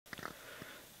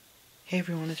Hey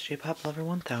everyone, it's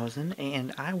JPopLover1000,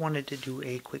 and I wanted to do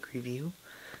a quick review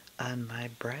on my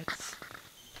Bratz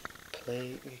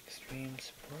Play Xtrem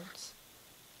Sportz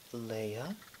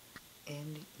Leah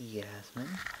and Yasmin.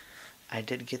 I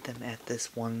did get them at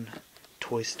this one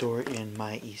toy store in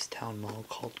my East Town mall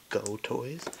called Go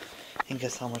Toys, and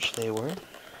guess how much they were?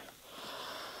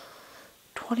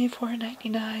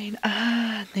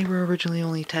 $24.99. They were originally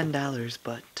only $10,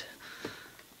 but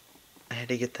I had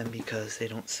to get them because they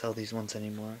don't sell these ones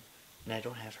anymore. And I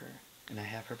don't have her. And I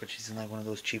have her, but she's in like one of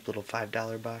those cheap little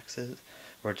 $5 boxes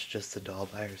where it's just the doll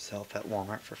by herself at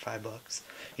Walmart for $5.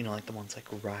 You know, like the ones like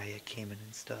Raya came in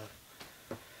and stuff.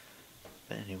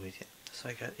 But anyways, yeah. So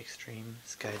I got Xtrem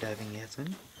Skydiving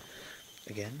Yasmin.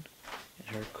 Again. And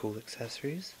her cool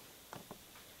accessories.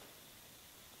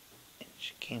 And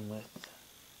she came with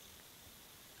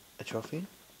a trophy.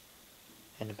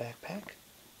 And a backpack.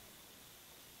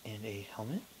 And a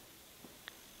helmet.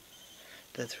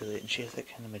 That's really it. And she has that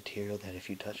kind of material that if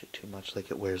you touch it too much, like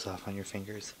it wears off on your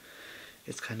fingers.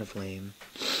 It's kind of lame.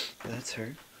 But that's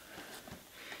her.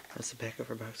 That's the back of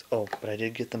her box. Oh, but I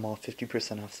did get them all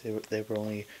 50% off. So they were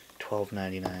only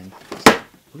 $12.99.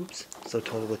 Oops. So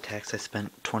total with tax I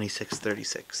spent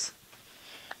 $26.36.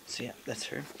 So yeah, that's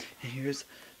her. And here's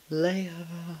Leah.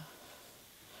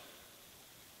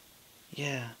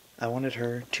 Yeah. I wanted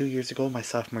her 2 years ago, my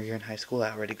sophomore year in high school. I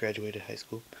already graduated high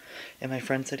school. And my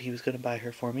friend said he was going to buy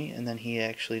her for me, and then he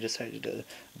actually decided to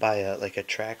buy a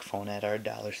track phone at our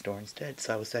dollar store instead.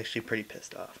 So I was actually pretty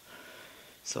pissed off.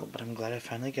 So, but I'm glad I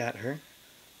finally got her.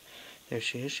 There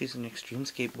she is. She's an extreme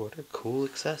skateboarder. Cool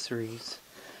accessories.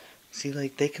 See,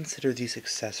 like, they consider these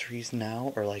accessories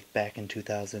now, or like back in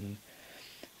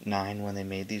 2009 when they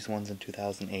made these ones in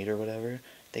 2008 or whatever.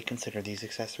 They consider these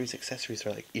accessories. Accessories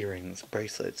are like earrings,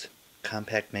 bracelets,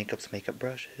 compact makeups, makeup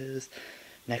brushes,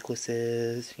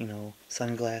 necklaces, you know,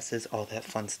 sunglasses, all that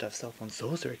fun stuff, cell phones.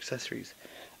 Those are accessories.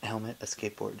 A helmet, a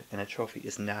skateboard, and a trophy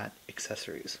is not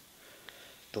accessories.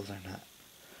 Those are not.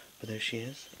 But there she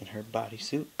is, in her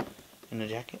bodysuit, in a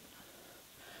jacket,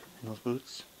 and those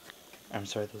boots. I'm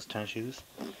sorry, those tennis shoes.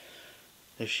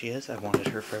 There she is. I wanted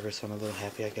her forever, so I'm a little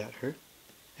happy I got her.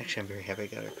 Actually, I'm very happy I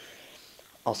got her.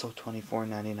 Also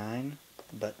 $24.99,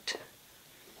 but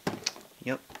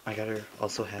yep, I got her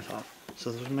also half off.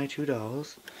 So those are my two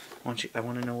dolls. I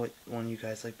want to know what one you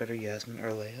guys like better, Yasmin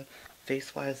or Leah.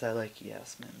 Face-wise, I like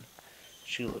Yasmin.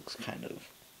 She looks kind of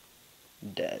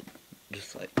dead,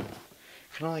 just like kind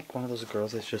of like one of those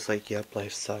girls that's just like, yep,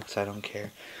 life sucks, I don't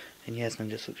care. And Yasmin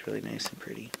just looks really nice and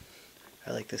pretty.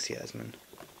 I like this Yasmin.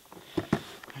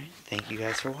 Alright, thank you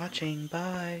guys for watching.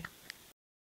 Bye.